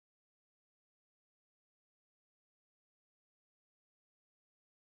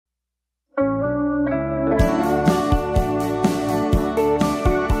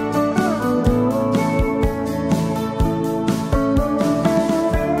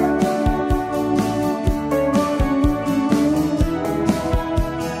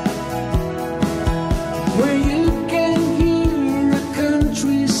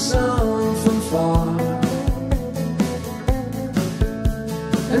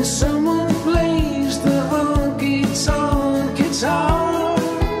and someone plays the honky-tonk guitar,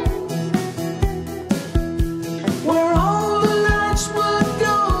 where all the lights would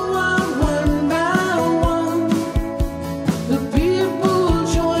go out one by one. The people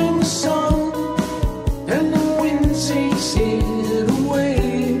join the song, and the wind takes it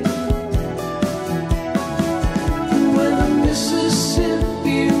away. When the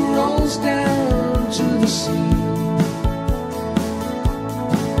Mississippi rolls down to the sea,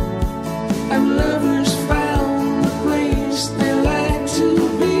 and lovers found the place they like to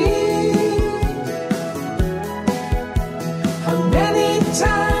be. How many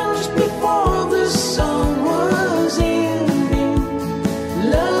times before the song was ending,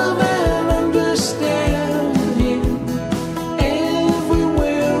 love and understanding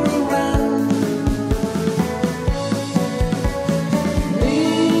everywhere around.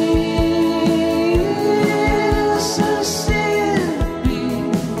 Mississippi,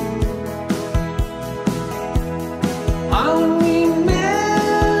 I'll remember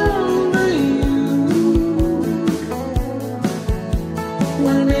you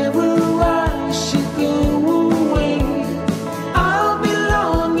whenever I should go away. I'll be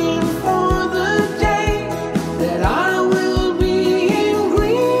longing for the day that I will be in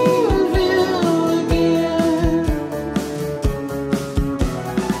Greenville again.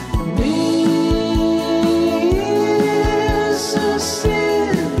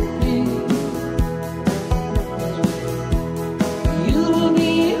 Mississippi, you'll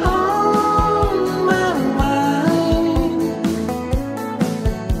be on my mind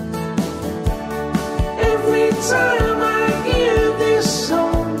every time I hear this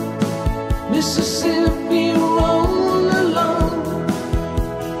song. Mississippi, roll along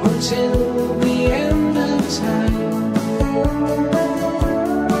until the end of time.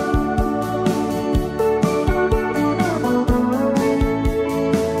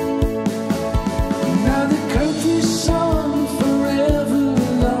 Now the country song forever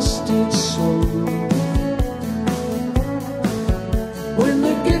lost its soul. When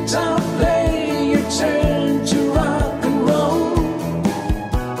the guitar player turned to rock and roll,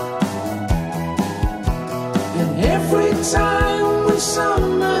 and every time when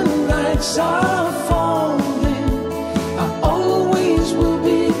summer nights are falling, I always will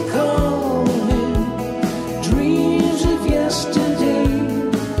be calling dreams of yesterday.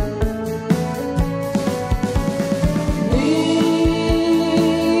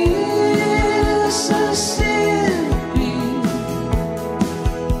 Mississippi,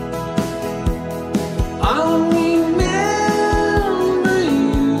 I'll remember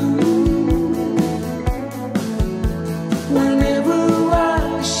you whenever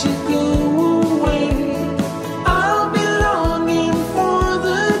I should go away. I'll be longing for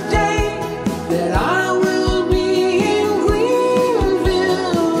the day that I will be in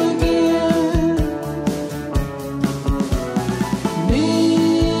Greenville again.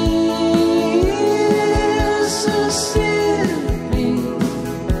 Mississippi,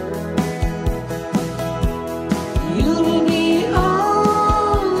 you'll be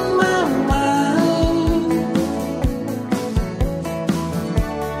on my mind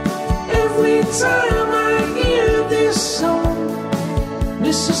every time I hear this song.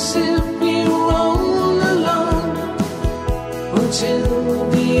 Mississippi, roll along until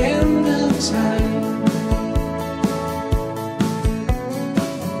the end of time.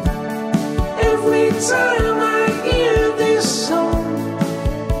 Every time I hear this song,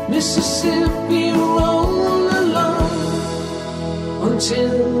 Mississippi, roll along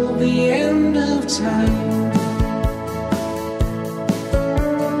until the end of time.